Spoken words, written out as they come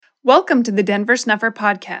Welcome to the Denver Snuffer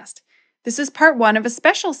Podcast. This is part one of a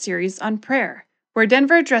special series on prayer, where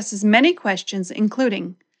Denver addresses many questions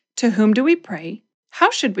including, to whom do we pray?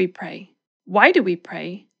 How should we pray? Why do we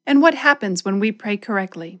pray? And what happens when we pray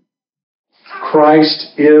correctly?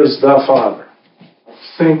 Christ is the Father.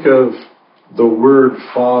 Think of the word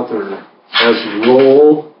Father as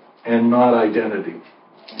role and not identity.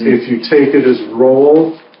 If you take it as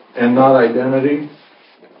role and not identity,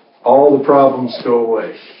 all the problems go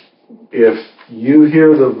away. If you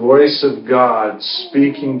hear the voice of God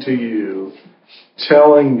speaking to you,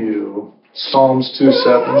 telling you, Psalms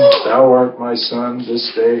 2:7, thou art my son,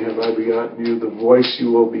 this day have I begotten you, the voice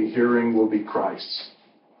you will be hearing will be Christ's.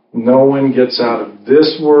 No one gets out of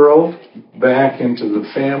this world back into the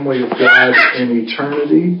family of God in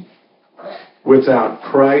eternity without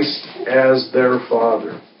Christ as their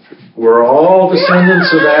Father. We're all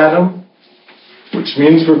descendants of Adam, which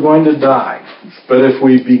means we're going to die. But if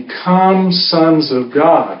we become sons of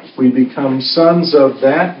God, we become sons of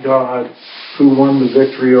that God who won the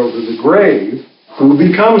victory over the grave, who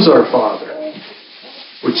becomes our Father.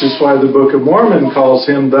 Which is why the Book of Mormon calls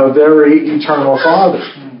him the very eternal Father.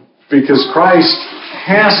 Because Christ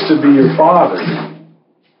has to be your Father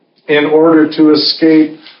in order to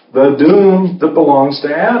escape the doom that belongs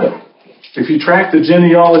to Adam. If you track the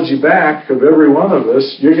genealogy back of every one of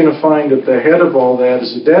us, you're going to find at the head of all that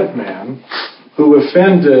is a dead man who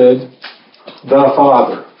offended the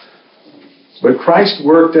Father. But Christ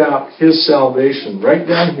worked out his salvation right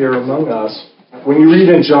down here among us. When you read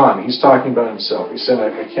in John, he's talking about himself. He said,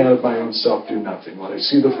 I can't of my own self do nothing. What I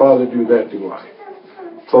see the Father do, that do I.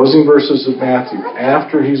 Closing verses of Matthew,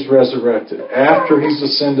 after he's resurrected, after he's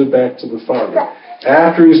ascended back to the Father,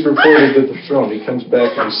 after he's reported to the throne, he comes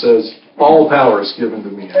back and says, all power is given to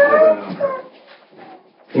me in heaven and on earth.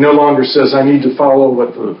 He no longer says, I need to follow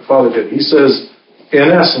what the Father did. He says,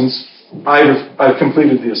 in essence, I've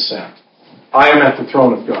completed the ascent. I am at the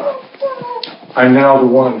throne of God. I'm now the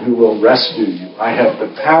one who will rescue you. I have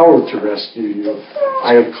the power to rescue you.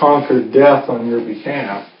 I have conquered death on your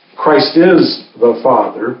behalf. Christ is the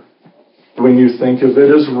Father when you think of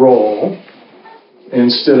it as role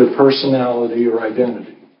instead of personality or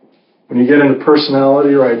identity. When you get into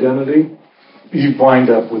personality or identity, you wind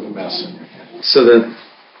up with a mess in your head. So then,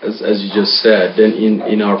 as you just said, then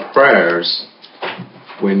in our prayers,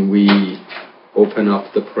 when we open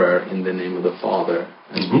up the prayer in the name of the Father,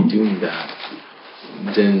 and we're doing that,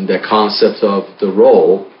 then the concept of the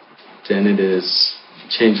role, then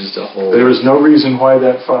changes the whole... There is no reason why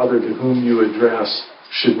that Father to whom you address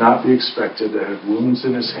should not be expected to have wounds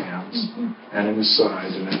in his hands and in his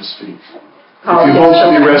side and in his feet. If you hope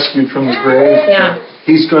to be rescued from the grave,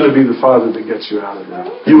 he's going to be the Father that gets you out of there.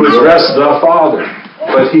 You address the Father,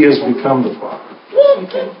 but he has become the Father.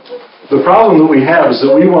 The problem that we have is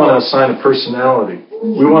that we want to assign a personality.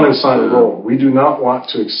 We want to assign a role. We do not want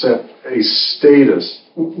to accept a status.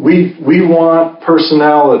 We want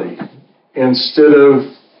personality instead of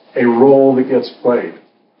a role that gets played.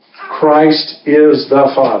 Christ is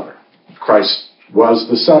the Father. Christ was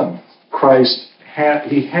the Son. Christ had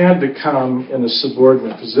to come in a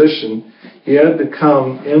subordinate position. He had to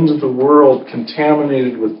come into the world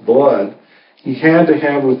contaminated with blood. He had to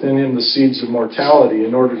have within him the seeds of mortality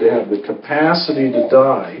in order to have the capacity to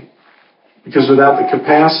die. Because without the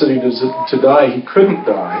capacity to die, he couldn't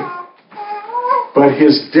die. But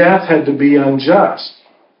his death had to be unjust,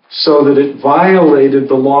 so that it violated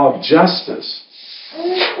the law of justice.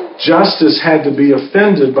 Justice had to be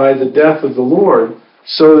offended by the death of the Lord,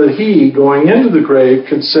 so that he, going into the grave,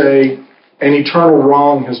 could say, an eternal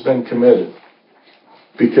wrong has been committed.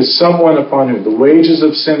 Because someone upon whom the wages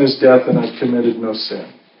of sin is death, and I've committed no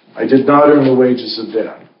sin. I did not earn the wages of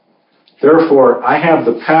death. Therefore, I have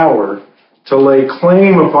the power to lay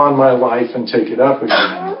claim upon my life and take it up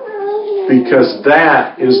again, because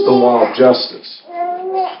that is the law of justice.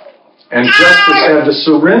 And justice had to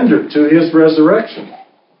surrender to his resurrection.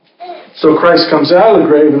 So Christ comes out of the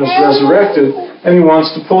grave and is resurrected, and he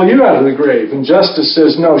wants to pull you out of the grave. And justice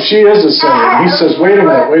says, no, she is a sinner. And he says, wait a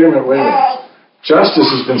minute. Justice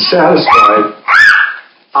has been satisfied.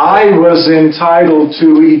 I was entitled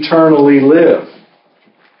to eternally live.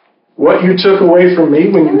 What you took away from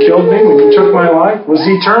me when you killed me, when you took my life, was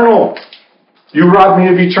eternal. You robbed me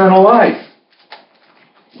of eternal life.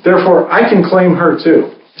 Therefore, I can claim her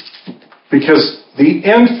too. Because the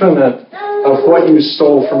infinite of what you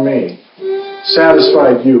stole from me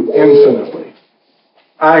satisfied you infinitely.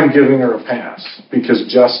 I'm giving her a pass because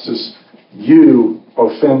justice, you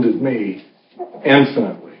offended me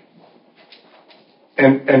infinitely.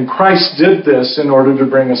 And Christ did this in order to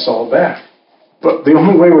bring us all back. But the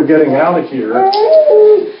only way we're getting out of here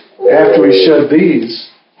after we shed these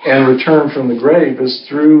and return from the grave is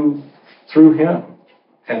through him.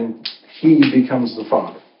 And he becomes the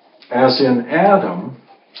Father. As in Adam,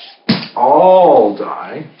 all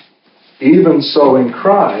die, even so in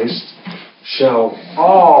Christ shall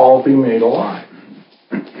all be made alive.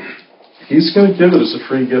 He's going to give it as a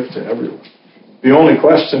free gift to everyone. The only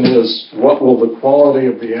question is, what will the quality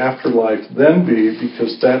of the afterlife then be?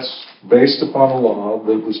 Because that's based upon a law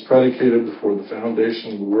that was predicated before the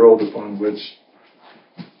foundation of the world, upon which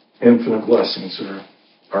infinite blessings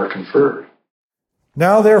are conferred.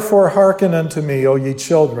 Now therefore hearken unto me, O ye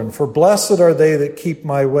children, for blessed are they that keep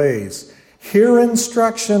my ways. Hear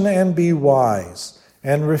instruction and be wise,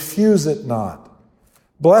 and refuse it not.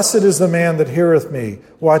 Blessed is the man that heareth me,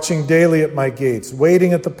 watching daily at my gates,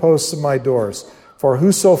 waiting at the posts of my doors. For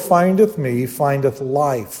whoso findeth me findeth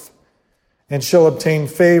life, and shall obtain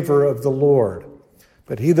favor of the Lord.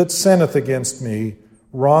 But he that sinneth against me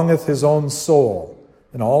wrongeth his own soul,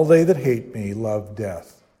 and all they that hate me love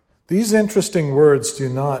death. These interesting words do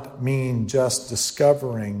not mean just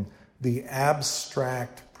discovering the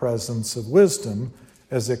abstract presence of wisdom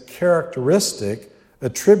as a characteristic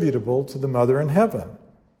attributable to the Mother in heaven.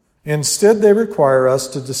 Instead, they require us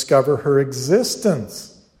to discover her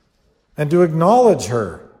existence and to acknowledge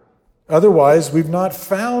her. Otherwise, we've not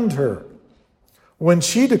found her. When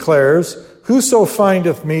she declares, whoso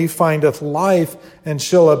findeth me findeth life and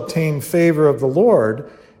shall obtain favor of the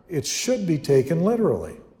Lord, it should be taken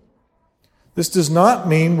literally. This does not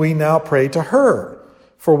mean we now pray to her,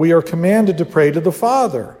 for we are commanded to pray to the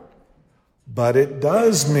Father. But it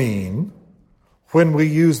does mean when we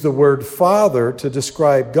use the word Father to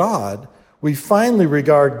describe God, we finally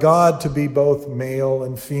regard God to be both male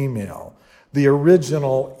and female, the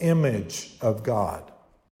original image of God.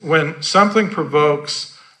 When something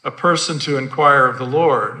provokes a person to inquire of the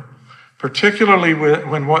Lord, particularly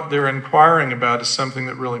when what they're inquiring about is something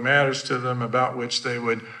that really matters to them, about which they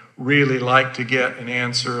would really like to get an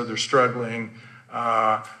answer, they're struggling,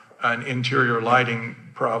 an interior lighting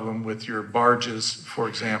problem with your barges, for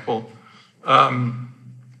example,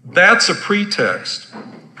 that's a pretext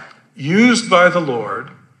used by the Lord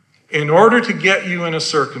in order to get you in a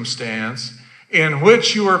circumstance in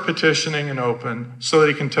which you are petitioning and open so that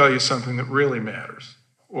he can tell you something that really matters.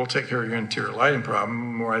 We'll take care of your interior lighting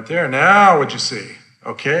problem right there. Now, what'd you see?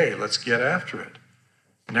 Okay, let's get after it.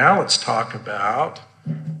 Now let's talk about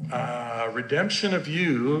redemption of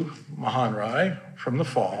you, Mahanrai, from the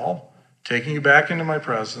fall, taking you back into my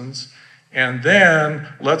presence, and then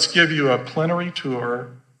let's give you a plenary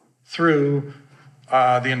tour through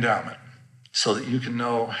the endowment so that you can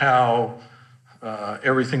know how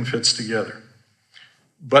everything fits together.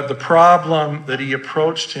 But the problem that he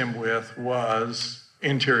approached him with was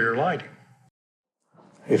interior lighting.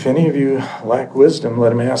 If any of you lack wisdom,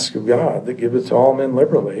 let him ask of God, that giveth to all men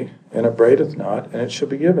liberally, and upbraideth not, and it shall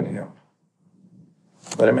be given him.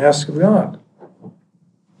 Let him ask of God.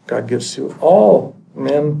 God gives to all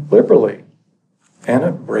men liberally, and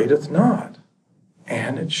upbraideth not,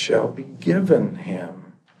 and it shall be given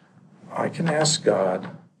him. I can ask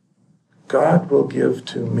God. God will give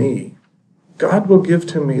to me. God will give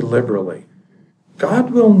to me liberally.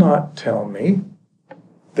 God will not tell me,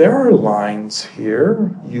 there are lines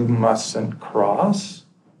here you mustn't cross.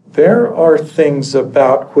 There are things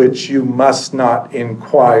about which you must not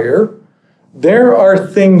inquire. There are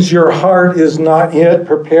things your heart is not yet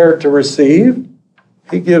prepared to receive.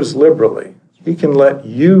 He gives liberally. He can let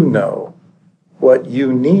you know what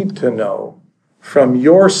you need to know from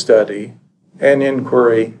your study and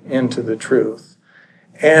inquiry into the truth.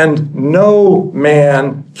 And no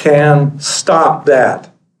man can stop that,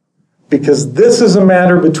 because this is a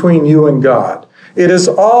matter between you and God. It has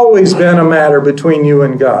always been a matter between you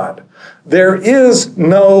and God. There is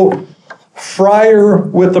no friar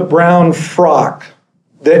with a brown frock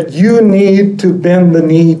that you need to bend the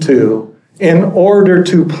knee to in order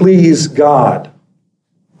to please God.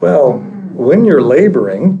 Well, when you're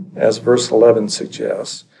laboring, as verse 11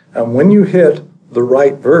 suggests, and when you hit the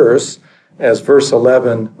right verse, as verse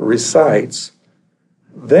 11 recites,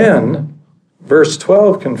 then verse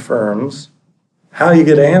 12 confirms how you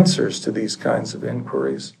get answers to these kinds of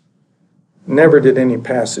inquiries. Never did any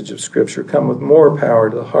passage of Scripture come with more power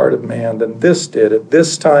to the heart of man than this did at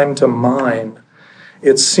this time to mine.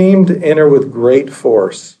 It seemed to enter with great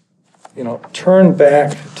force. Turn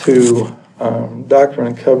back to Doctrine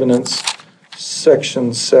and Covenants,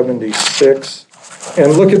 section 76,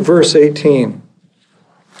 and look at verse 18.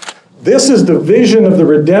 This is the vision of the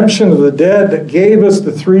redemption of the dead that gave us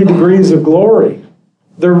the 3 degrees of glory.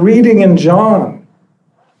 They're reading in John.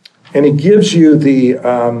 And he gives you the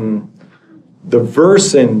the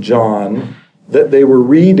verse in John that they were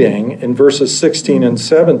reading in verses 16 and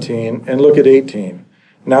 17, and look at 18.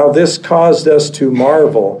 Now this caused us to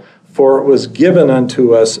marvel, for it was given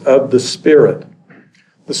unto us of the Spirit.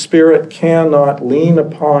 The Spirit cannot lean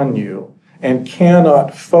upon you and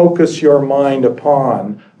cannot focus your mind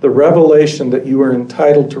upon the revelation that you are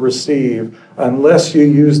entitled to receive unless you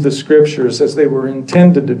use the Scriptures as they were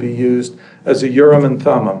intended to be used, as a Urim and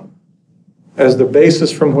Thummim, as the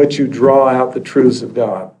basis from which you draw out the truths of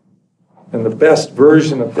God. And the best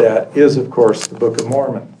version of that is, of course, the Book of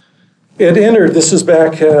Mormon. It entered, this is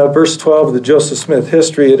back verse 12 of the Joseph Smith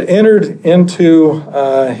history, it entered into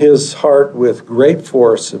his heart with great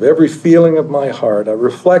force of every feeling of my heart. I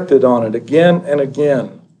reflected on it again and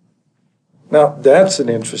again. Now, that's an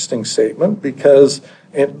interesting statement because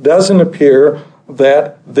it doesn't appear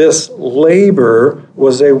that this labor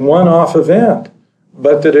was a one-off event,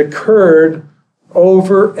 but that occurred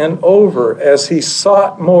over and over as he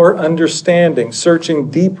sought more understanding,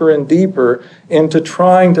 searching deeper and deeper into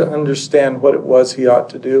trying to understand what it was he ought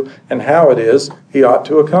to do and how it is he ought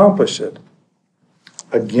to accomplish it.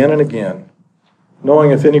 Again and again,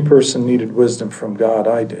 knowing if any person needed wisdom from God,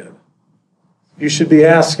 I did. You should be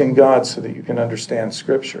asking God so that you can understand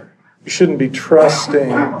Scripture. You shouldn't be trusting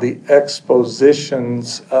the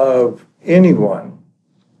expositions of anyone,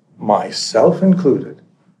 myself included.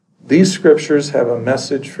 These Scriptures have a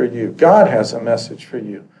message for you. God has a message for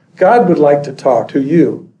you. God would like to talk to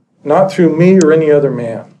you, not through me or any other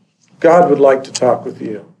man. God would like to talk with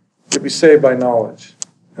you. You'll be saved by knowledge.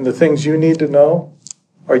 And the things you need to know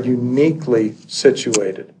are uniquely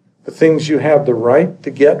situated. The things you have the right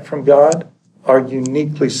to get from God are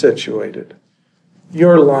uniquely situated.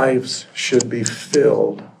 Your lives should be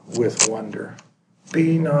filled with wonder.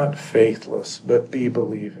 Be not faithless, but be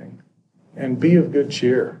believing. And be of good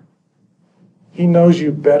cheer. He knows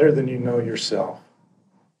you better than you know yourself.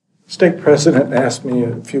 Stake president asked me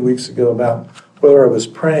a few weeks ago about whether I was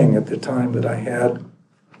praying at the time that I had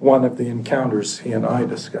one of the encounters he and I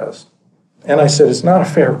discussed. And I said, it's not a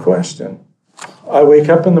fair question. I wake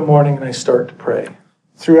up in the morning and I start to pray.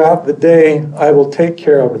 Throughout the day, I will take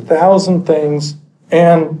care of 1,000 things,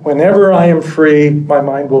 and whenever I am free, my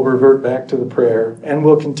mind will revert back to the prayer, and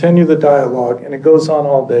we'll continue the dialogue, and it goes on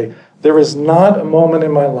all day. There is not a moment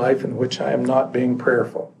in my life in which I am not being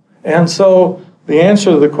prayerful. And so the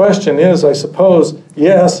answer to the question is, I suppose,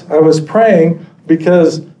 yes, I was praying,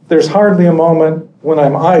 because there's hardly a moment when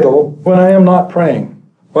I'm idle when I am not praying.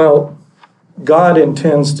 Well, God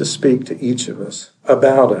intends to speak to each of us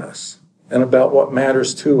about us and about what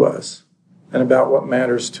matters to us and about what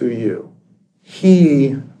matters to you.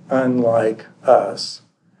 He, unlike us,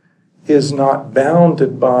 is not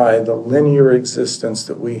bounded by the linear existence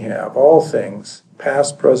that we have. All things,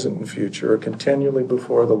 past, present, and future, are continually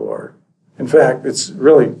before the Lord. In fact, it's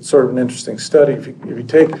really sort of an interesting study. If you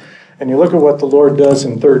take and you look at what the Lord does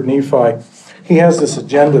in 3rd Nephi, he has this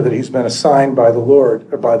agenda that he's been assigned by the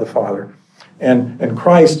Lord, or by the Father. And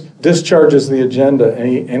Christ discharges the agenda,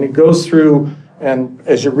 and he goes through, and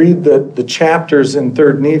as you read the chapters in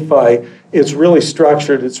 3rd Nephi, it's really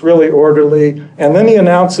structured, it's really orderly, and then he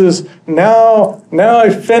announces, now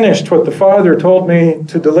I've finished what the Father told me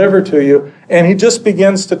to deliver to you, and he just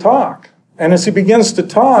begins to talk. And as he begins to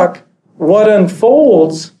talk, what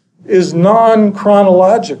unfolds is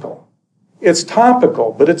non-chronological. It's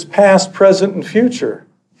topical, but it's past, present, and future.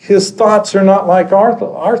 His thoughts are not like our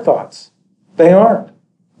thoughts. They aren't.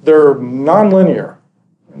 They're nonlinear.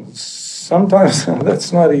 And sometimes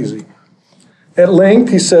that's not easy. At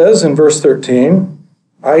length, he says in verse 13,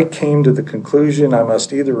 I came to the conclusion I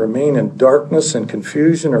must either remain in darkness and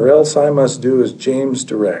confusion, or else I must do as James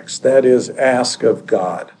directs, that is, ask of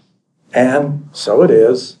God. And so it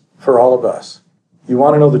is for all of us. You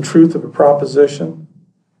want to know the truth of a proposition?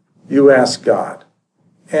 You ask God.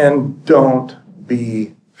 And don't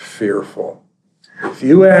be fearful. If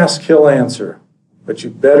you ask, he'll answer, but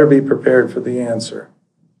you better be prepared for the answer.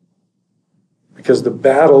 Because the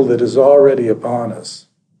battle that is already upon us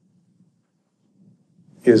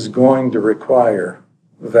is going to require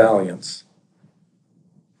valiance.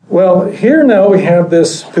 Well, here now we have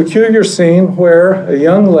this peculiar scene where a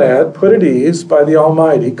young lad put at ease by the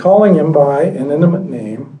Almighty, calling him by an intimate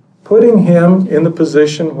name, putting him in the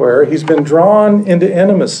position where he's been drawn into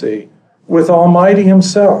intimacy with Almighty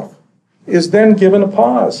himself, is then given a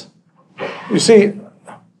pause. You see,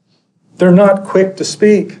 they're not quick to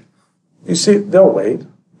speak. You see, they'll wait,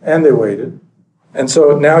 and they waited. And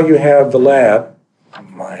so now you have the lad.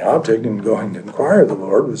 My object in going to inquire of the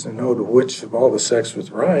Lord was to know to which of all the sex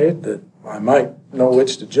was right, that I might know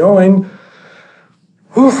which to join.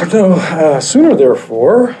 Sooner,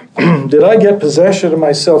 therefore, did I get possession of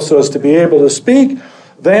myself so as to be able to speak,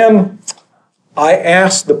 than I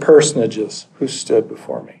asked the personages who stood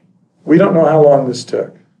before me. We don't know how long this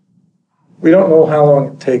took. We don't know how long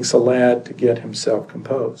it takes a lad to get himself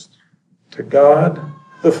composed. To God,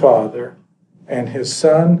 the Father, and his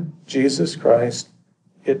Son, Jesus Christ,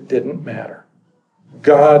 it didn't matter.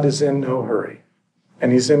 God is in no hurry,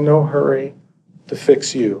 and he's in no hurry to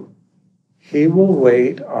fix you. He will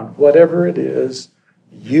wait on whatever it is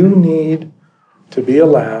you need to be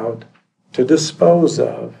allowed to dispose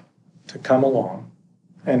of to come along,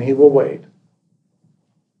 and he will wait.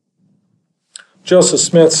 Joseph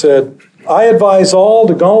Smith said, I advise all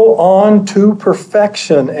to go on to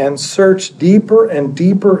perfection and search deeper and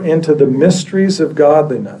deeper into the mysteries of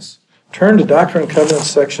godliness. Turn to Doctrine and Covenants,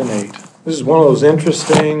 section 8. This is one of those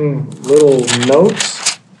interesting little notes.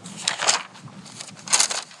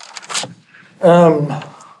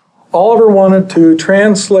 Oliver wanted to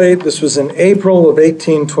translate. This was in April of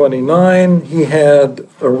 1829. He had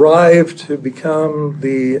arrived to become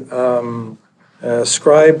the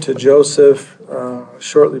scribe to Joseph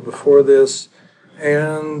shortly before this,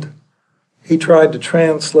 and he tried to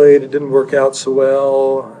translate. It didn't work out so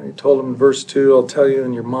well. He told him in verse 2, I'll tell you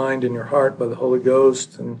in your mind and your heart by the Holy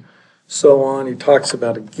Ghost, and so on. He talks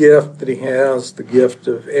about a gift that he has, the gift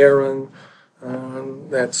of Aaron.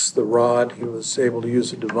 That's the rod. He was able to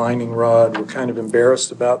use a divining rod. We're kind of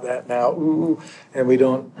embarrassed about that now. And we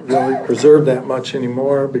don't really preserve that much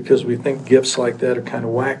anymore because we think gifts like that are kind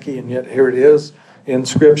of wacky, and yet here it is in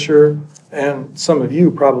Scripture. And some of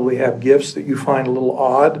you probably have gifts that you find a little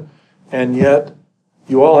odd, and yet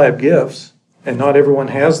you all have gifts, and not everyone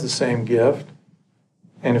has the same gift.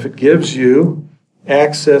 And if it gives you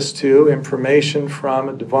access to information from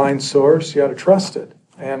a divine source, you ought to trust it.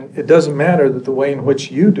 And it doesn't matter that the way in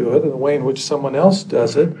which you do it and the way in which someone else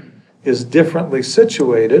does it is differently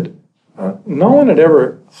situated. No one had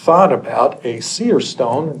ever thought about a seer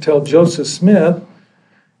stone until Joseph Smith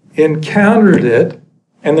encountered it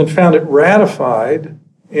and then found it ratified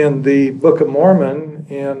in the Book of Mormon,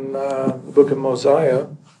 in the Book of Mosiah.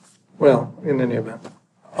 Well, in any event.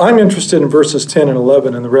 I'm interested in verses 10 and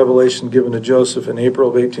 11 in the revelation given to Joseph in April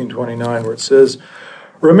of 1829, where it says,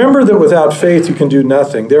 remember that without faith you can do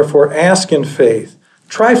nothing. Therefore ask in faith.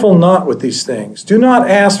 Trifle not with these things. Do not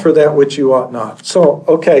ask for that which you ought not. So,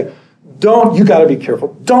 okay, you got to be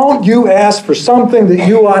careful. Don't you ask for something that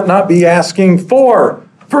you ought not be asking for.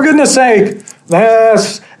 For goodness sake,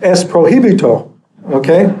 that's es prohibito.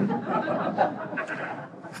 Okay?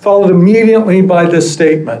 Followed immediately by this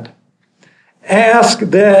statement. Ask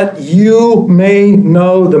that you may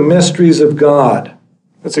know the mysteries of God.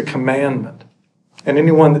 That's a commandment. And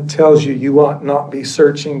anyone that tells you you ought not be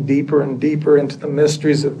searching deeper and deeper into the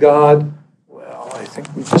mysteries of God, well, I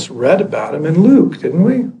think we just read about them in Luke, didn't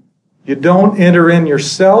we? You don't enter in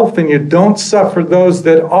yourself, and you don't suffer those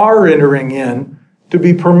that are entering in to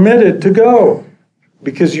be permitted to go,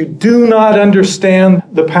 because you do not understand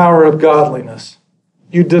the power of godliness.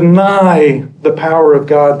 You deny the power of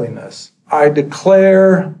godliness. I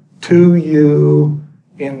declare to you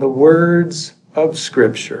in the words of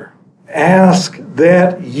Scripture, ask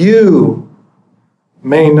that you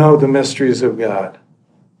may know the mysteries of God.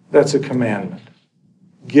 That's a commandment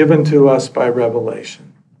given to us by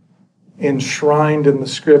revelation, enshrined in the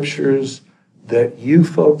Scriptures that you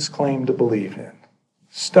folks claim to believe in.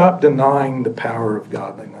 Stop denying the power of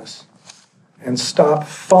godliness and stop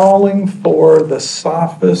falling for the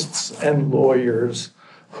sophists and lawyers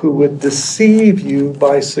who would deceive you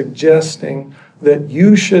by suggesting that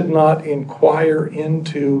you should not inquire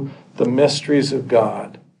into the mysteries of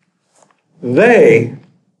God. They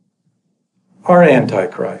are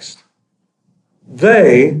Antichrist.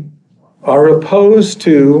 They are opposed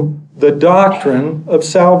to the doctrine of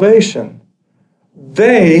salvation.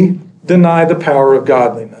 They deny the power of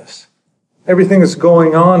godliness. Everything that's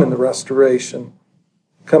going on in the restoration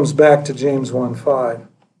comes back to James 1:5. Why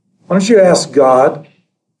don't you ask God,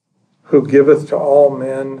 who giveth to all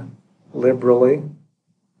men liberally,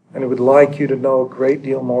 and who would like you to know a great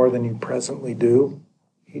deal more than you presently do?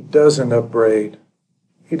 He doesn't upbraid.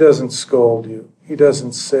 He doesn't scold you. He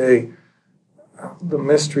doesn't say, the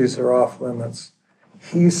mysteries are off limits.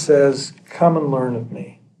 He says, come and learn of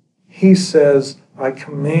me. He says, I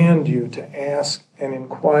command you to ask and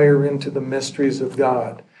inquire into the mysteries of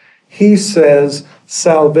God. He says,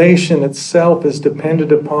 salvation itself is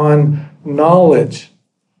dependent upon knowledge.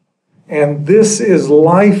 And this is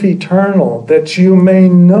life eternal, that you may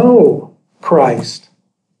know Christ.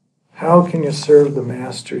 How can you serve the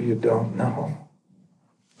master you don't know?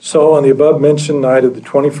 So on the above-mentioned night of the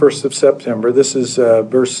 21st of September, this is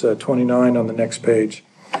verse 29 on the next page,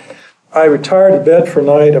 I retired to bed for a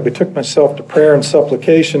night. I betook myself to prayer and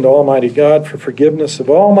supplication to Almighty God for forgiveness of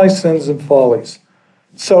all my sins and follies.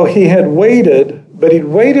 So he had waited, but he'd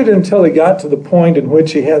waited until he got to the point in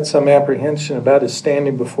which he had some apprehension about his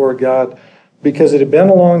standing before God, because it had been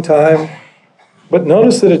a long time. But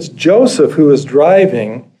notice that it's Joseph who is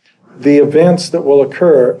driving the events that will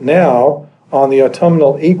occur now on the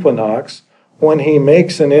autumnal equinox when he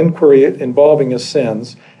makes an inquiry involving his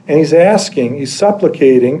sins. And he's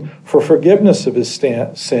supplicating for forgiveness of his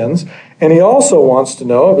sins. And he also wants to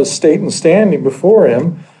know of his state and standing before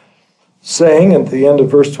him, saying at the end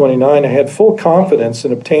of verse 29, I had full confidence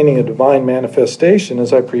in obtaining a divine manifestation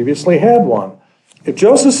as I previously had one. If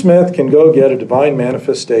Joseph Smith can go get a divine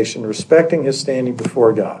manifestation respecting his standing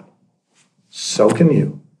before God, so can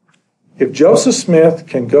you. If Joseph Smith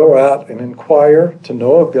can go out and inquire to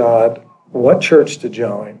know of God what church to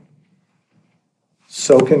join,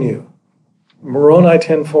 so can you. Moroni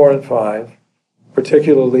 10:4 and 5,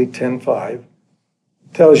 particularly 10:5,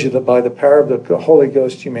 tells you that by the power of the Holy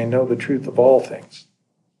Ghost you may know the truth of all things.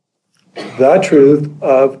 The truth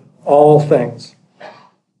of all things.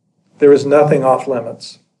 There is nothing off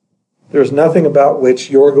limits. There is nothing about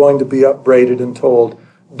which you're going to be upbraided and told,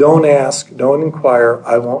 don't ask, don't inquire,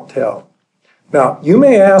 I won't tell. Now, you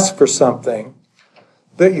may ask for something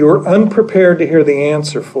that you're unprepared to hear the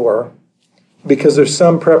answer for because there's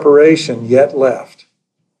some preparation yet left.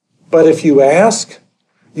 But if you ask,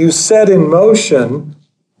 you set in motion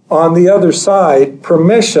on the other side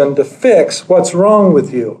permission to fix what's wrong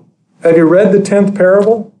with you. Have you read the 10th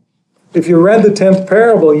parable? If you read the 10th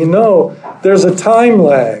parable, you know there's a time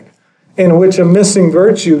lag in which a missing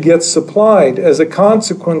virtue gets supplied as a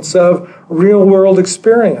consequence of real-world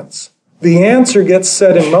experience. The answer gets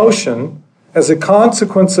set in motion as a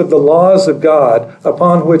consequence of the laws of God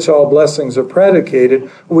upon which all blessings are predicated,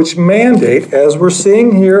 which mandate, as we're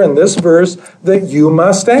seeing here in this verse, that you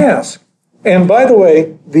must ask. And by the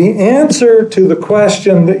way, the answer to the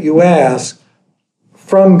question that you ask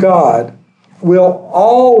from God will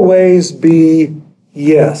always be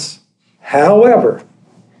yes. However,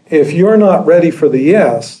 if you're not ready for the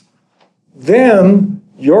yes, then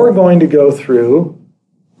you're going to go through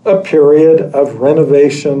a period of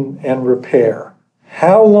renovation and repair.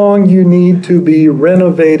 How long you need to be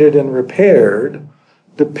renovated and repaired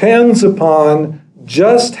depends upon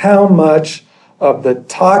just how much of the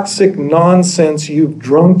toxic nonsense you've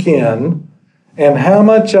drunk in and how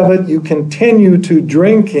much of it you continue to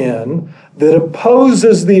drink in that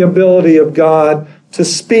opposes the ability of God to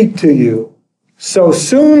speak to you. So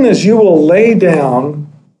soon as you will lay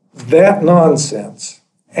down that nonsense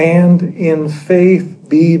and in faith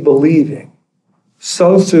be believing,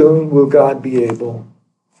 so soon will God be able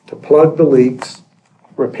to plug the leaks,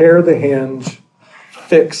 repair the hinge,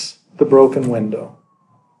 fix the broken window.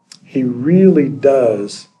 He really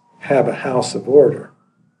does have a house of order,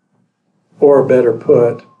 or better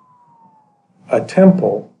put, a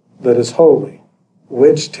temple that is holy,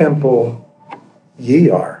 which temple ye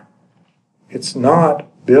are. It's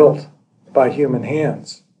not built by human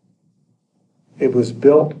hands. It was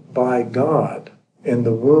built by God in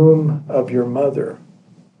the womb of your mother,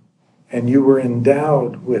 and you were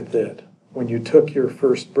endowed with it when you took your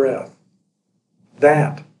first breath.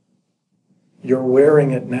 That, you're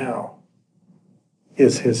wearing it now,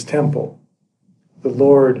 is his temple. The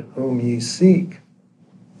Lord whom ye seek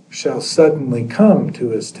shall suddenly come to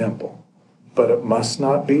his temple, but it must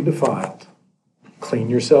not be defiled. Clean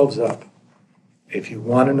yourselves up. If you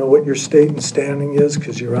want to know what your state and standing is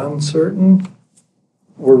because you're uncertain,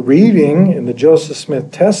 we're reading in the Joseph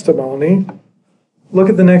Smith testimony. Look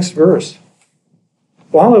at the next verse.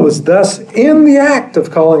 While I was thus in the act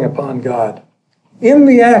of calling upon God, in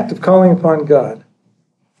the act of calling upon God,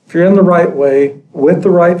 if you're in the right way, with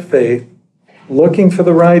the right faith, looking for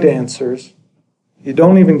the right answers, you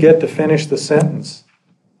don't even get to finish the sentence.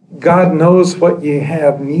 God knows what you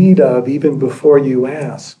have need of even before you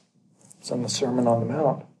ask. It's on the Sermon on the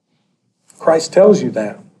Mount. Christ tells you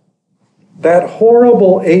that. That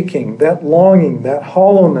horrible aching, that longing, that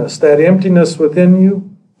hollowness, that emptiness within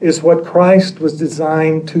you is what Christ was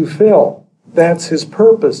designed to fill. That's his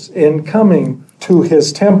purpose in coming to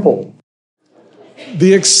his temple.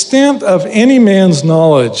 The extent of any man's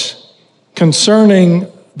knowledge concerning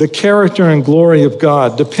the character and glory of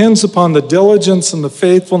God depends upon the diligence and the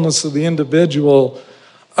faithfulness of the individual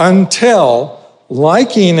until,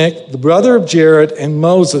 like Enoch, the brother of Jared, and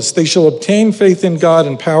Moses, they shall obtain faith in God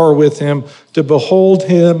and power with him to behold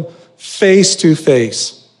him face to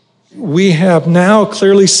face. We have now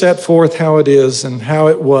clearly set forth how it is and how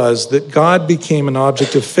it was that God became an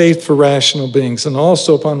object of faith for rational beings, and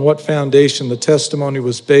also upon what foundation the testimony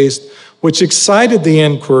was based, which excited the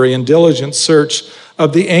inquiry and diligent search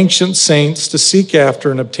of the ancient saints to seek after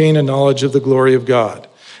and obtain a knowledge of the glory of God.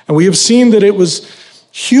 And we have seen that it was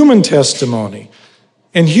human testimony,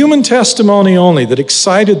 and human testimony only, that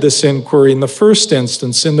excited this inquiry in the first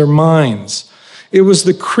instance in their minds. It was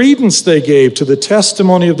the credence they gave to the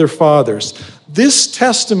testimony of their fathers. This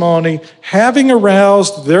testimony, having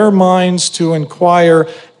aroused their minds to inquire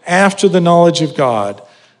after the knowledge of God,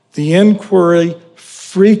 the inquiry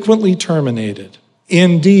frequently terminated.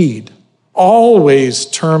 Indeed, always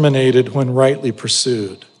terminated when rightly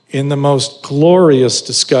pursued, in the most glorious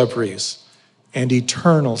discoveries and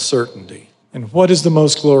eternal certainty. And what is the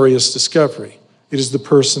most glorious discovery? It is the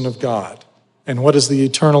person of God. And what is the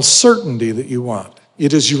eternal certainty that you want?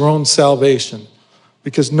 It is your own salvation,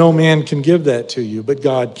 because no man can give that to you, but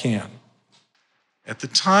God can. At the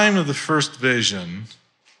time of the first vision,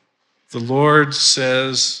 the Lord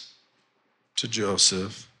says to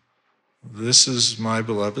Joseph, "This is my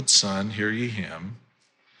beloved son, hear ye him."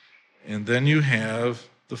 And then you have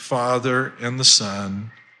the Father and the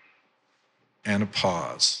Son and a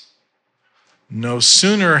pause. "No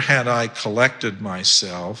sooner had I collected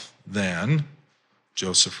myself than,"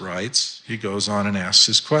 Joseph writes, he goes on and asks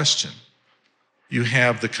his question. You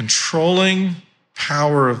have the controlling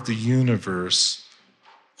power of the universe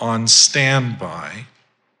on standby,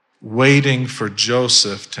 waiting for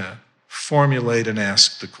Joseph to formulate and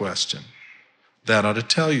ask the question. That ought to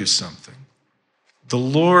tell you something. The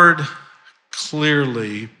Lord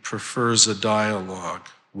clearly prefers a dialogue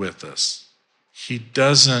with us. He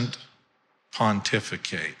doesn't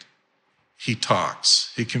pontificate. He talks.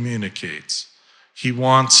 He communicates. He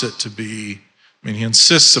wants it to be, he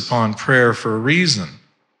insists upon prayer for a reason.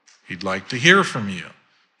 He'd like to hear from you,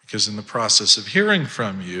 because in the process of hearing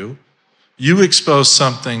from you, you expose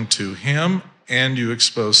something to him and you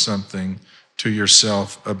expose something to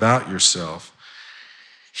yourself about yourself.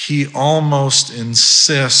 He almost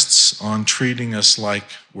insists on treating us like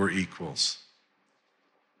we're equals,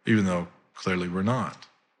 even though clearly we're not.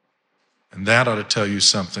 And that ought to tell you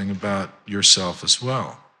something about yourself as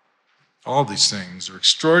well. All these things are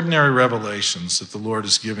extraordinary revelations that the Lord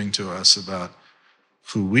is giving to us about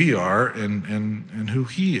who we are and who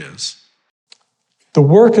he is. The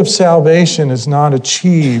work of salvation is not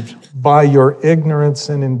achieved by your ignorance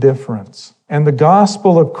and indifference. And the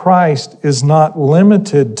gospel of Christ is not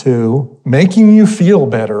limited to making you feel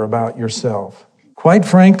better about yourself. Quite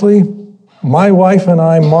frankly, my wife and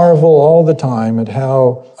I marvel all the time at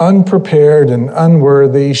how unprepared and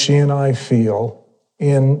unworthy she and I feel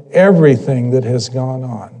in everything that has gone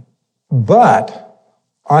on. But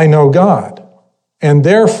I know God. And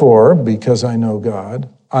therefore, because I know God,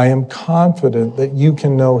 I am confident that you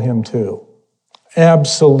can know him too.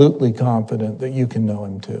 Absolutely confident that you can know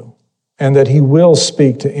him too. And that he will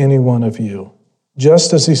speak to any one of you,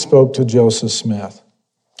 just as he spoke to Joseph Smith.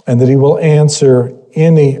 And that he will answer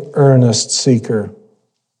any earnest seeker.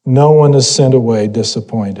 No one is sent away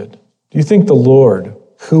disappointed. Do you think the Lord,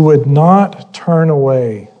 who would not turn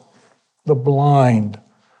away the blind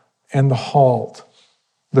and the halt,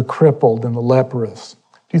 the crippled and the leprous,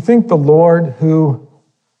 do you think the Lord, who,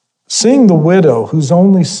 seeing the widow whose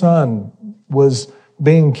only son was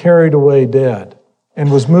being carried away dead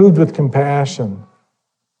and was moved with compassion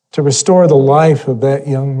to restore the life of that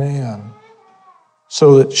young man,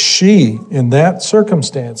 so that she, in that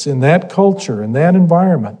circumstance, in that culture, in that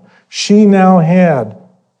environment, she now had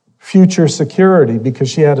future security because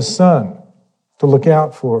she had a son to look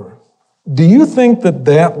out for her? Do you think that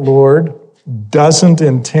that Lord doesn't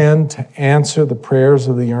intend to answer the prayers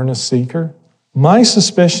of the earnest seeker? My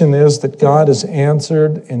suspicion is that God has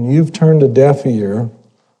answered and you've turned a deaf ear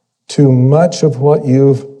to much of what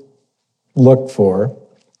you've looked for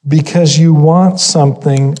because you want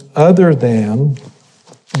something other than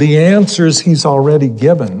the answers he's already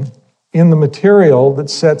given in the material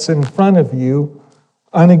that sits in front of you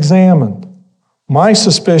unexamined. My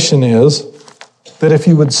suspicion is that if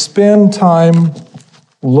you would spend time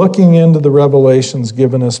looking into the revelations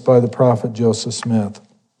given us by the prophet Joseph Smith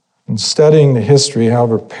and studying the history,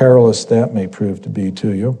 however perilous that may prove to be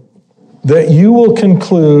to you, that you will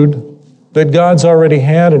conclude that God's already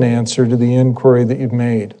had an answer to the inquiry that you've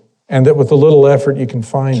made, and that with a little effort you can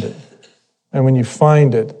find it. And when you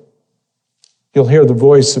find it, you'll hear the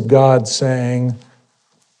voice of God saying,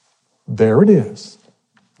 "There it is.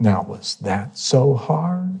 Now, was that so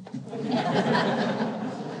hard?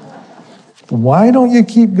 Why don't you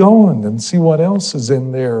keep going and see what else is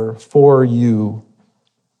in there for you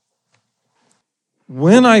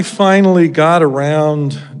When I finally got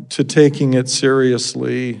around to taking it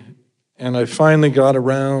seriously, and I finally got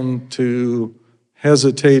around to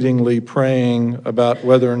hesitatingly praying about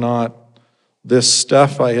whether or not this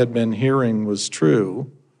stuff I had been hearing was true,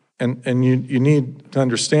 and you need to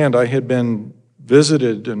understand, I had been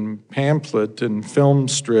visited and pamphlet and film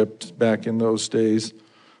stripped back in those days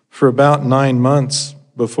for about 9 months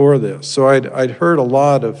before this. So I'd heard a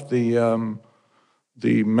lot of the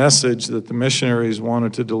message that the missionaries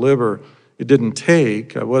wanted to deliver. It didn't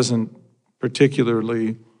take. I wasn't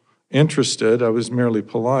particularly interested. I was merely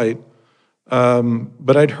polite.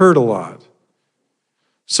 But I'd heard a lot.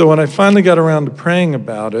 So when I finally got around to praying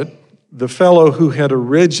about it, the fellow who had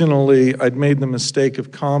originally, I'd made the mistake of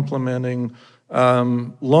complimenting,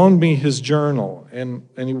 loaned me his journal, and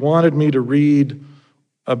he wanted me to read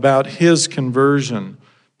about his conversion,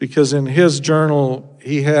 because in his journal,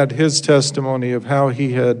 he had his testimony of how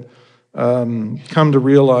he had come to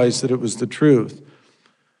realize that it was the truth.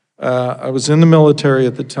 I was in the military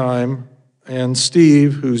at the time, and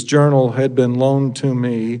Steve, whose journal had been loaned to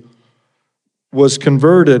me, was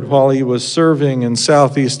converted while he was serving in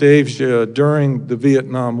Southeast Asia during the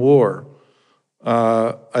Vietnam War.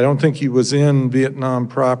 I don't think he was in Vietnam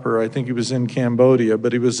proper. I think he was in Cambodia,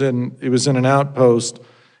 but he was in an outpost,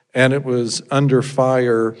 and it was under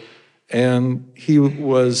fire, and he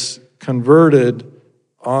was converted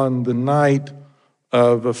on the night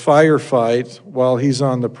of a firefight while he's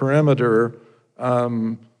on the perimeter,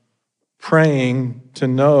 praying to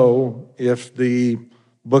know if the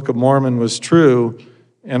Book of Mormon was true.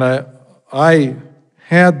 And I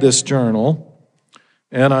had this journal,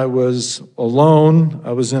 and I was alone.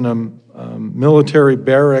 I was in a military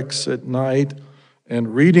barracks at night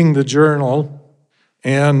and reading the journal,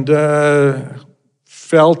 and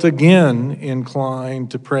felt again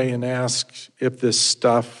inclined to pray and ask if this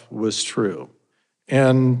stuff was true.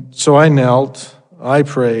 And so I knelt, I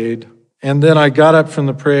prayed, and then I got up from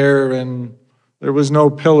the prayer, and there was no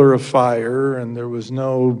pillar of fire, and there was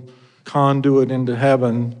no conduit into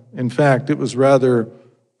heaven. In fact, it was rather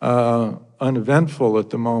uneventful at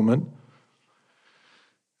the moment.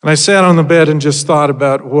 And I sat on the bed and just thought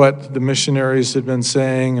about what the missionaries had been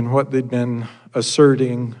saying and what they'd been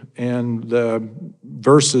asserting, and the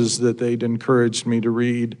verses that they'd encouraged me to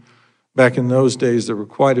read. Back in those days, there were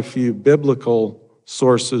quite a few biblical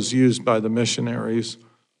sources used by the missionaries.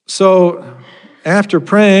 So after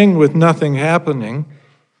praying with nothing happening,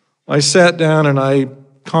 I sat down and I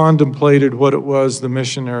contemplated what it was the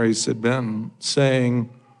missionaries had been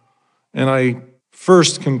saying, and I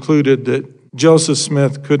first concluded that Joseph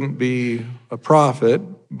Smith couldn't be a prophet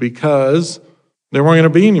because there weren't going to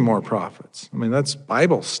be any more prophets. I mean, that's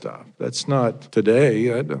Bible stuff. That's not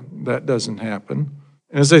today. That doesn't happen.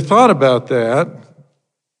 And as I thought about that,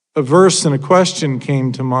 a verse and a question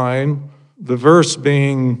came to mind, the verse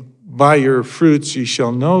being, "By your fruits ye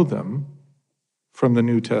shall know them," from the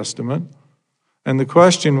New Testament. And the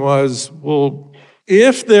question was, well,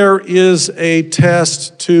 if there is a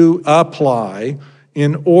test to apply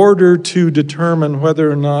in order to determine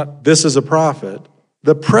whether or not this is a prophet,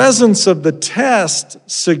 the presence of the test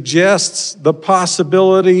suggests the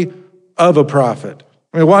possibility of a prophet.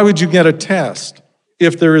 I mean, why would you get a test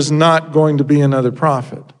if there is not going to be another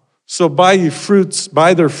prophet? So by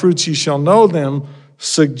their fruits ye shall know them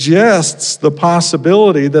suggests the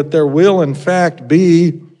possibility that there will in fact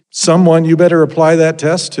be someone you better apply that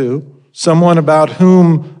test to, someone about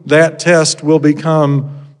whom that test will become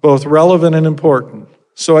both relevant and important.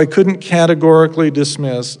 So I couldn't categorically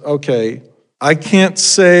dismiss, okay, I can't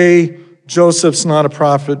say Joseph's not a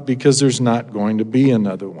prophet because there's not going to be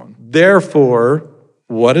another one. Therefore,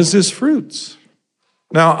 what is his fruits?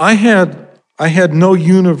 Now, I had no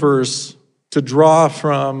universe to draw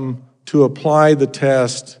from to apply the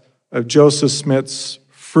test of Joseph Smith's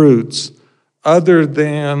fruits other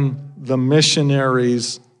than the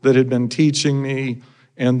missionaries that had been teaching me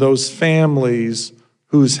and those families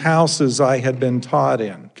whose houses I had been taught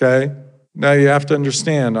in, okay? Now you have to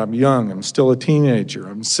understand, I'm young, I'm still a teenager.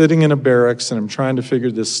 I'm sitting in a barracks and I'm trying to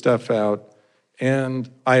figure this stuff out, and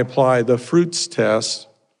I apply the fruits test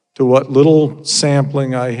to what little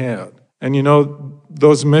sampling I had. And you know,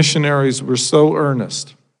 those missionaries were so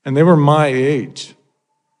earnest, and they were my age,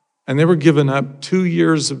 and they were giving up 2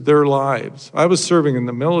 years of their lives. I was serving in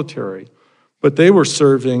the military, but they were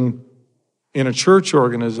serving in a church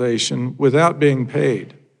organization without being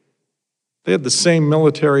paid. They had the same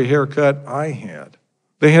military haircut I had.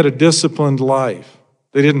 They had a disciplined life.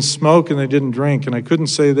 They didn't smoke and they didn't drink, and I couldn't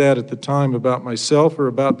say that at the time about myself or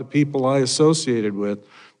about the people I associated with,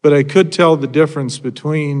 but I could tell the difference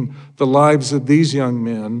between the lives of these young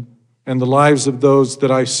men and the lives of those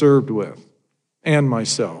that I served with and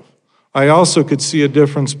myself. I also could see a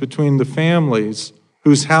difference between the families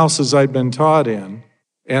whose houses I'd been taught in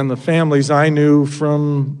and the families I knew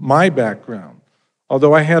from my background.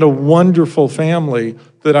 Although I had a wonderful family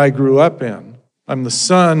that I grew up in, I'm the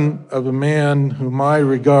son of a man whom I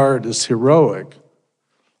regard as heroic.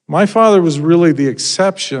 My father was really the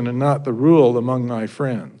exception and not the rule among my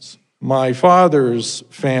friends. My father's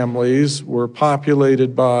families were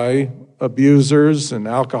populated by abusers and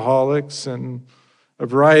alcoholics and a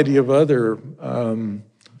variety of other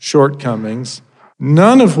shortcomings,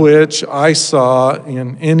 none of which I saw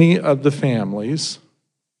in any of the families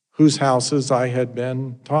whose houses I had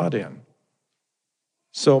been taught in.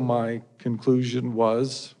 So my conclusion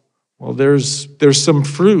was, well, there's some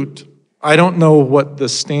fruit. I don't know what the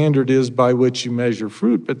standard is by which you measure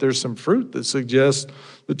fruit, but there's some fruit that suggests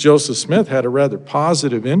that Joseph Smith had a rather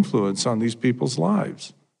positive influence on these people's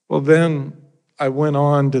lives. Well, then I went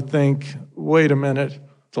on to think, wait a minute,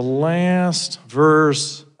 the last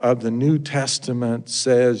verse of the New Testament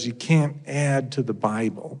says you can't add to the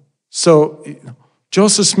Bible. So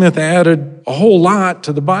Joseph Smith added a whole lot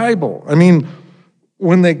to the Bible. I mean,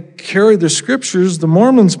 when they carry the scriptures, the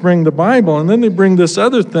Mormons bring the Bible, and then they bring this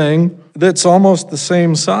other thing that's almost the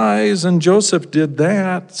same size, and Joseph did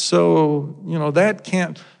that. So, that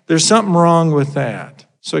can't, there's something wrong with that.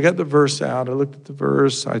 So I got the verse out, I looked at the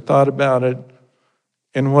verse, I thought about it,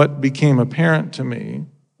 and what became apparent to me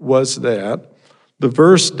was that the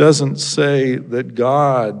verse doesn't say that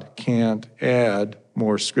God can't add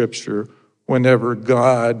more scripture whenever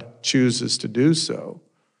God chooses to do so.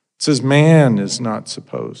 It says man is not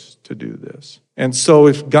supposed to do this. And so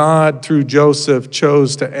if God, through Joseph,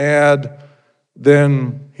 chose to add,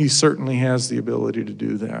 then he certainly has the ability to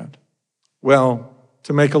do that. Well,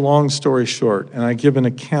 to make a long story short, and I give an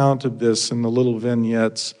account of this in the little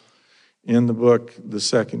vignettes in the book, The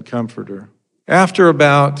Second Comforter. After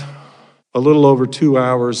about a little over 2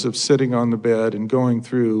 hours of sitting on the bed and going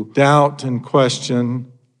through doubt and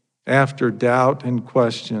question after doubt and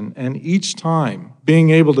question, and each time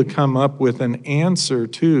being able to come up with an answer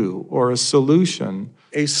to or a solution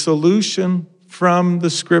from the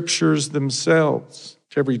scriptures themselves,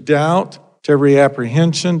 to every doubt, to every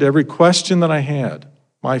apprehension, to every question that I had.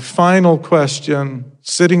 My final question,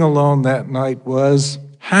 sitting alone that night, was,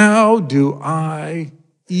 how do I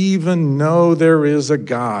even know there is a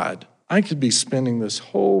God? I could be spending this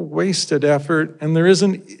whole wasted effort, and there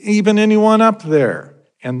isn't even anyone up there.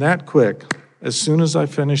 And that quick, as soon as I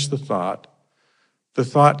finished the thought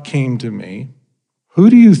came to me,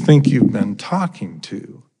 who do you think you've been talking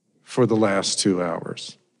to for the last 2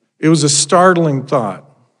 hours? It was a startling thought.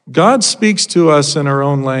 God speaks to us in our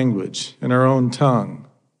own language, in our own tongue,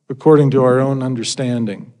 according to our own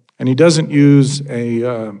understanding. And he doesn't use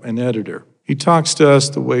an editor. He talks to us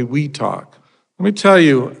the way we talk. Let me tell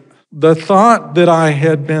you, the thought that I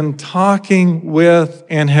had been talking with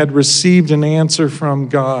and had received an answer from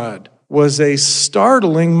God was a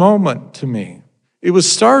startling moment to me. It was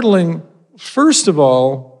startling, first of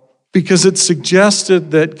all, because it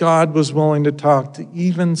suggested that God was willing to talk to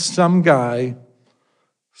even some guy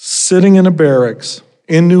sitting in a barracks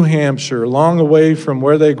in New Hampshire, long away from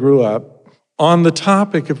where they grew up, on the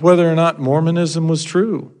topic of whether or not Mormonism was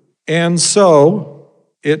true. And so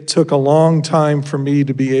it took a long time for me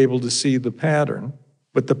to be able to see the pattern,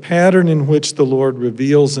 but the pattern in which the Lord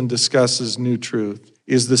reveals and discusses new truth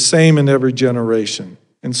is the same in every generation.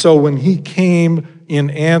 And so when he came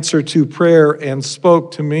in answer to prayer and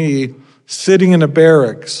spoke to me sitting in a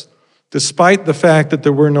barracks, despite the fact that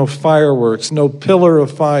there were no fireworks, no pillar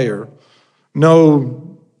of fire,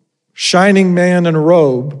 no shining man in a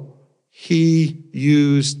robe, he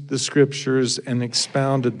used the scriptures and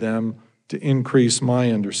expounded them to increase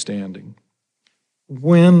my understanding.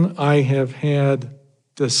 When I have had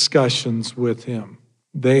discussions with him,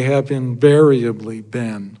 they have invariably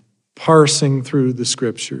been parsing through the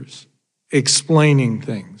scriptures, explaining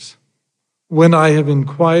things. When I have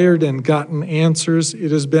inquired and gotten answers,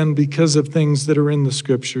 it has been because of things that are in the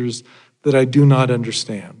scriptures that I do not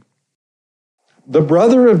understand. The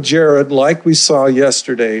brother of Jared, like we saw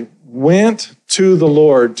yesterday, went to the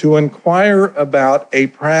Lord to inquire about a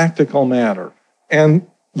practical matter. And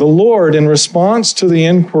the Lord, in response to the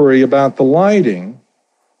inquiry about the lighting,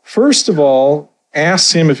 first of all,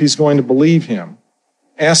 asks him if he's going to believe him.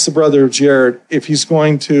 Asks the brother of Jared if he's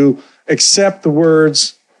going to accept the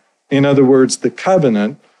words, in other words, the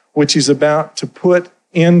covenant, which he's about to put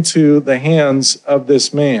into the hands of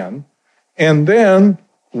this man. And then,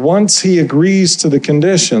 once he agrees to the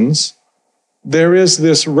conditions, there is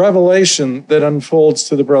this revelation that unfolds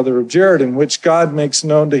to the brother of Jared in which God makes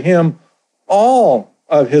known to him all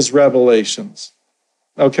of his revelations.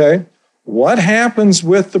 Okay? What happens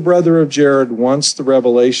with the brother of Jared once the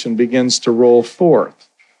revelation begins to roll forth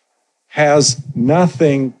has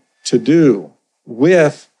nothing to do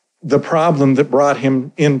with the problem that brought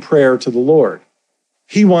him in prayer to the Lord.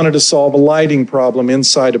 He wanted to solve a lighting problem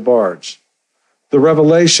inside a barge. The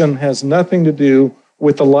revelation has nothing to do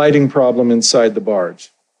with the lighting problem inside the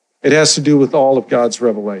barge. It has to do with all of God's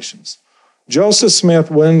revelations. Joseph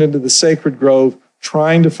Smith went into the sacred grove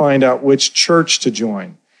trying to find out which church to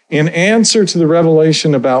join. In answer to the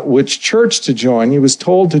revelation about which church to join, he was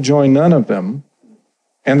told to join none of them,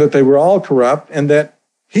 and that they were all corrupt, and that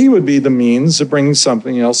he would be the means of bringing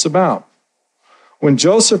something else about. When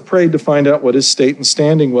Joseph prayed to find out what his state and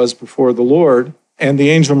standing was before the Lord, and the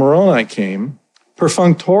angel Moroni came,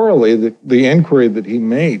 perfunctorily, the inquiry that he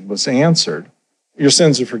made was answered. Your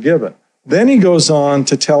sins are forgiven. Then he goes on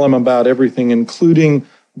to tell him about everything, including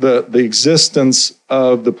the existence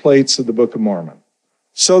of the plates of the Book of Mormon.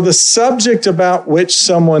 So the subject about which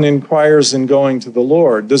someone inquires in going to the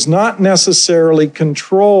Lord does not necessarily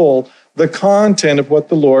control the content of what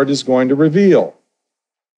the Lord is going to reveal.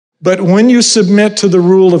 But when you submit to the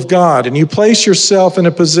rule of God and you place yourself in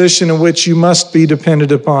a position in which you must be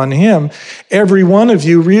dependent upon Him, every one of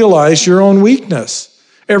you realize your own weakness.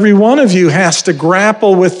 Every one of you has to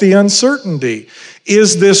grapple with the uncertainty.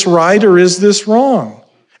 Is this right or is this wrong?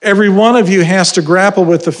 Every one of you has to grapple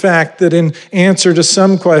with the fact that in answer to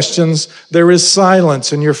some questions, there is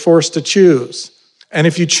silence and you're forced to choose. And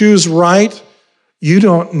if you choose right, you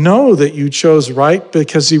don't know that you chose right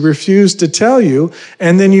because He refused to tell you,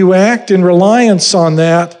 and then you act in reliance on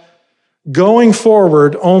that, going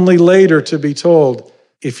forward only later to be told,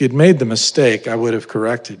 if you'd made the mistake, I would have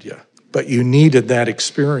corrected you. But you needed that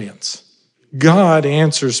experience. God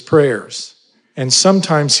answers prayers, and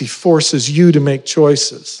sometimes He forces you to make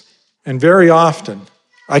choices. And very often,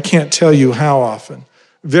 I can't tell you how often,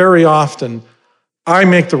 very often, I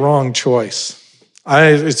make the wrong choice.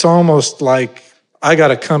 It's almost like I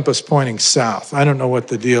got a compass pointing south. I don't know what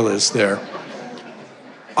the deal is there.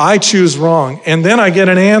 I choose wrong, and then I get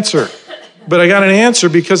an answer. But I got an answer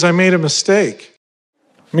because I made a mistake.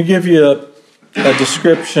 Let me give you a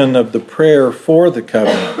description of the prayer for the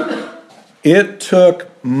covenant. It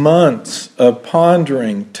took months of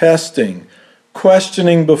pondering, testing,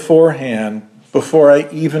 questioning beforehand before I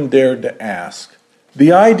even dared to ask.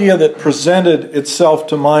 The idea that presented itself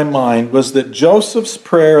to my mind was that Joseph's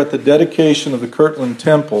prayer at the dedication of the Kirtland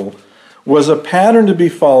Temple was a pattern to be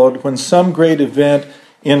followed when some great event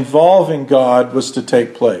involving God was to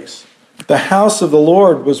take place. The house of the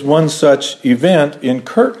Lord was one such event in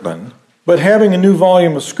Kirtland, but having a new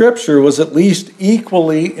volume of Scripture was at least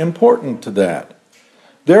equally important to that.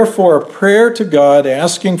 Therefore, a prayer to God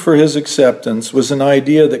asking for His acceptance was an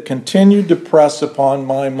idea that continued to press upon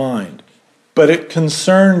my mind. But it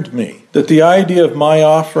concerned me that the idea of my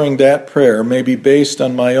offering that prayer may be based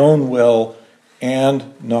on my own will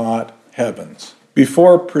and not heaven's.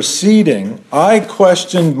 Before proceeding, I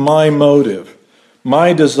questioned my motive,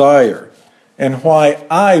 my desire, and why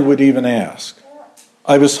I would even ask.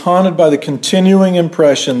 I was haunted by the continuing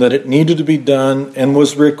impression that it needed to be done and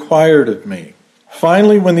was required of me.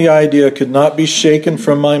 Finally, when the idea could not be shaken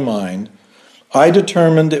from my mind, I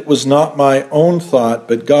determined it was not my own thought,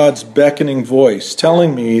 but God's beckoning voice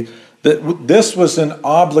telling me that this was an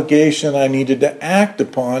obligation I needed to act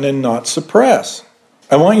upon and not suppress.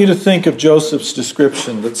 I want you to think of Joseph's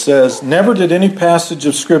description that says, "Never did any passage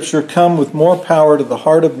of Scripture come with more power to the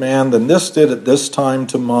heart of man than this did at this time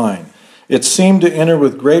to mine. It seemed to enter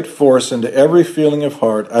with great force into every feeling of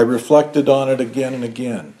heart. I reflected on it again and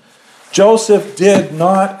again." Joseph did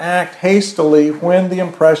not act hastily when the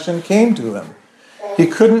impression came to him. He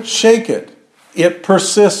couldn't shake it. It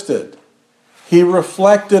persisted. He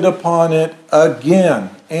reflected upon it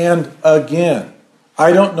again and again.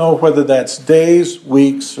 I don't know whether that's days,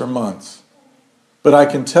 weeks, or months. But I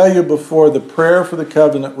can tell you before the prayer for the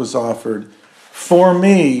covenant was offered, for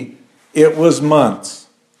me, it was months.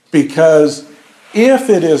 Because if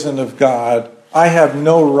it isn't of God, I have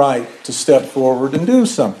no right to step forward and do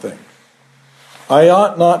something. I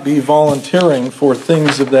ought not be volunteering for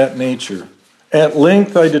things of that nature. At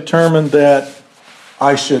length, I determined that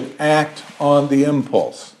I should act on the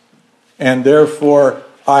impulse, and therefore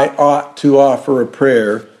I ought to offer a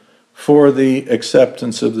prayer for the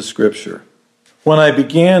acceptance of the Scripture. When I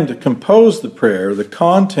began to compose the prayer, the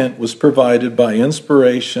content was provided by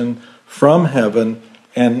inspiration from heaven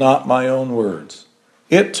and not my own words.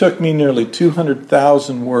 It took me nearly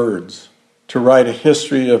 200,000 words to write a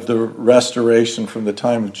history of the restoration from the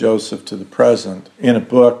time of Joseph to the present in a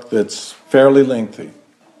book that's fairly lengthy.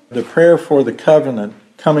 The prayer for the covenant,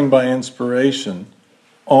 coming by inspiration,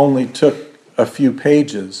 only took a few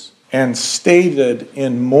pages and stated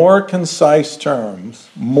in more concise terms,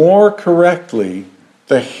 more correctly,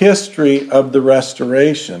 the history of the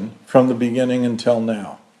restoration from the beginning until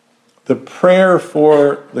now. The prayer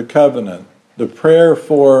for the covenant, the prayer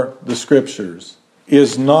for the scriptures,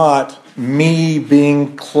 is not me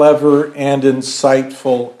being clever and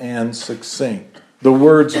insightful and succinct. The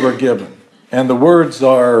words were given, and the words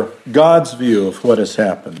are God's view of what has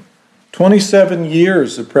happened. 27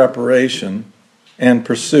 years of preparation and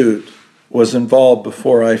pursuit was involved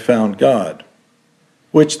before I found God.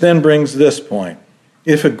 Which then brings this point.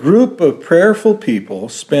 If a group of prayerful people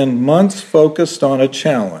spend months focused on a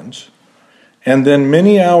challenge, and then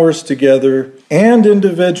many hours together and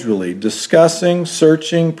individually discussing,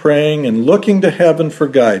 searching, praying, and looking to heaven for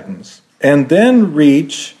guidance, and then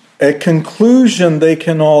reach a conclusion they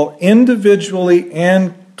can all individually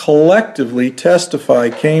and collectively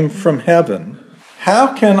testify came from heaven,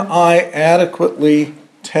 how can I adequately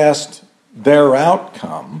test their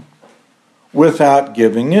outcome without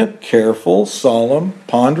giving it careful, solemn,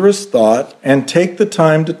 ponderous thought and take the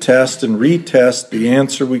time to test and retest the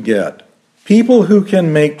answer we get? People who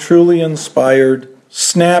can make truly inspired,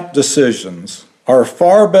 snap decisions are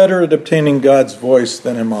far better at obtaining God's voice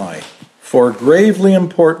than am I. For gravely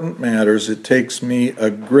important matters, it takes me a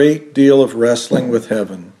great deal of wrestling with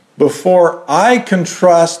heaven before I can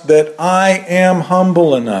trust that I am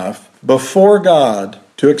humble enough before God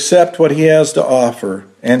to accept what He has to offer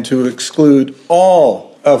and to exclude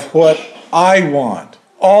all of what I want,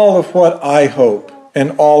 all of what I hope,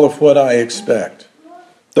 and all of what I expect.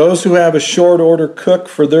 Those who have a short order cook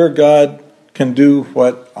for their God can do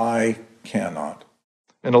what I cannot.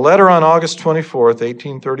 In a letter on August 24th,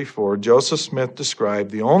 1834, Joseph Smith described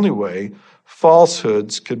the only way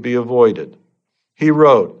falsehoods could be avoided. He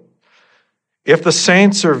wrote, "If the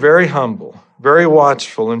saints are very humble, very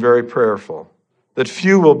watchful, and very prayerful, that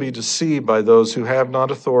few will be deceived by those who have not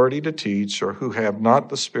authority to teach or who have not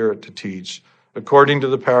the Spirit to teach, according to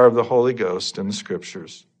the power of the Holy Ghost in the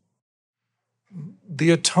Scriptures."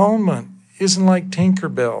 The atonement isn't like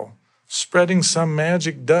Tinkerbell, spreading some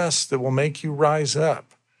magic dust that will make you rise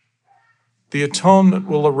up. The atonement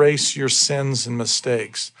will erase your sins and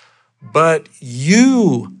mistakes, but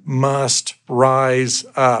you must rise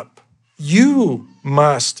up. You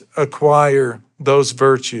must acquire those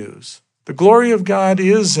virtues. The glory of God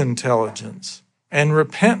is intelligence, and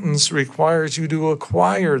repentance requires you to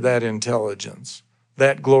acquire that intelligence,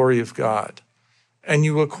 that glory of God. And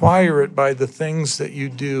you acquire it by the things that you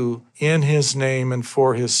do in His name and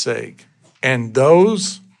for His sake. And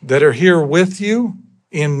those that are here with you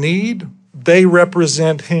in need, they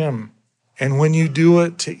represent Him. And when you do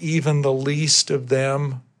it to even the least of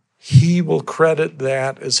them, He will credit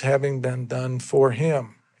that as having been done for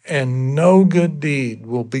Him. And no good deed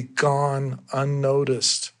will be gone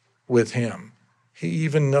unnoticed with Him. He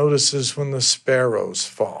even notices when the sparrows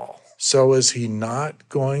fall. So is He not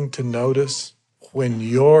going to notice when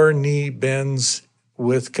your knee bends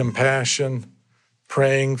with compassion,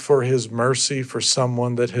 praying for His mercy for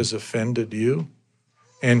someone that has offended you?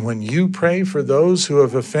 And when you pray for those who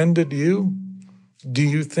have offended you, do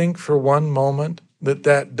you think for one moment that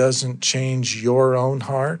that doesn't change your own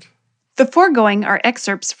heart? The foregoing are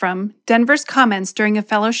excerpts from Denver's comments during a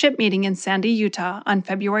fellowship meeting in Sandy, Utah on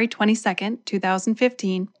February 22,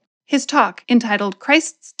 2015. His talk, entitled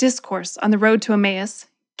Christ's Discourse on the Road to Emmaus,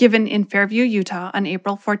 given in Fairview, Utah on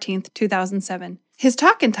April 14, 2007. His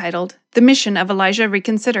talk entitled The Mission of Elijah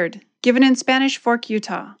Reconsidered, given in Spanish Fork,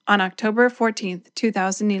 Utah on October 14,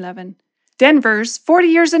 2011. Denver's 40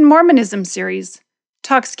 Years in Mormonism series,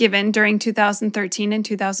 talks given during 2013 and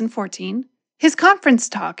 2014. His conference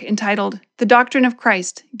talk entitled The Doctrine of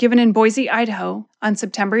Christ, given in Boise, Idaho on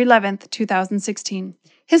September 11, 2016.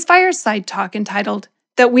 His fireside talk entitled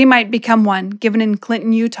That We Might Become One, given in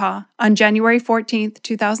Clinton, Utah on January 14,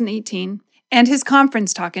 2018. And his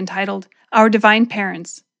conference talk entitled Our Divine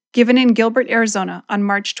Parents, given in Gilbert, Arizona on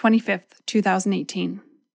March 25, 2018.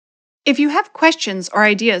 If you have questions or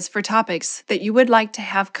ideas for topics that you would like to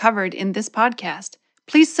have covered in this podcast,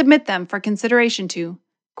 please submit them for consideration to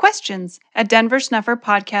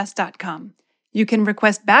questions@denversnufferpodcast.com. You can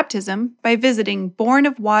request baptism by visiting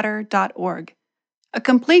bornofwater.org. A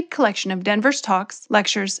complete collection of Denver's talks,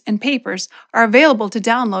 lectures, and papers are available to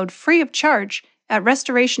download free of charge at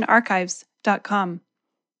restorationarchives.com.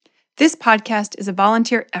 This podcast is a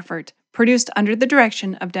volunteer effort produced under the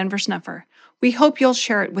direction of Denver Snuffer. We hope you'll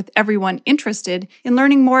share it with everyone interested in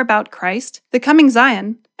learning more about Christ, the coming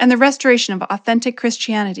Zion, and the restoration of authentic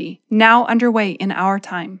Christianity, now underway in our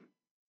time.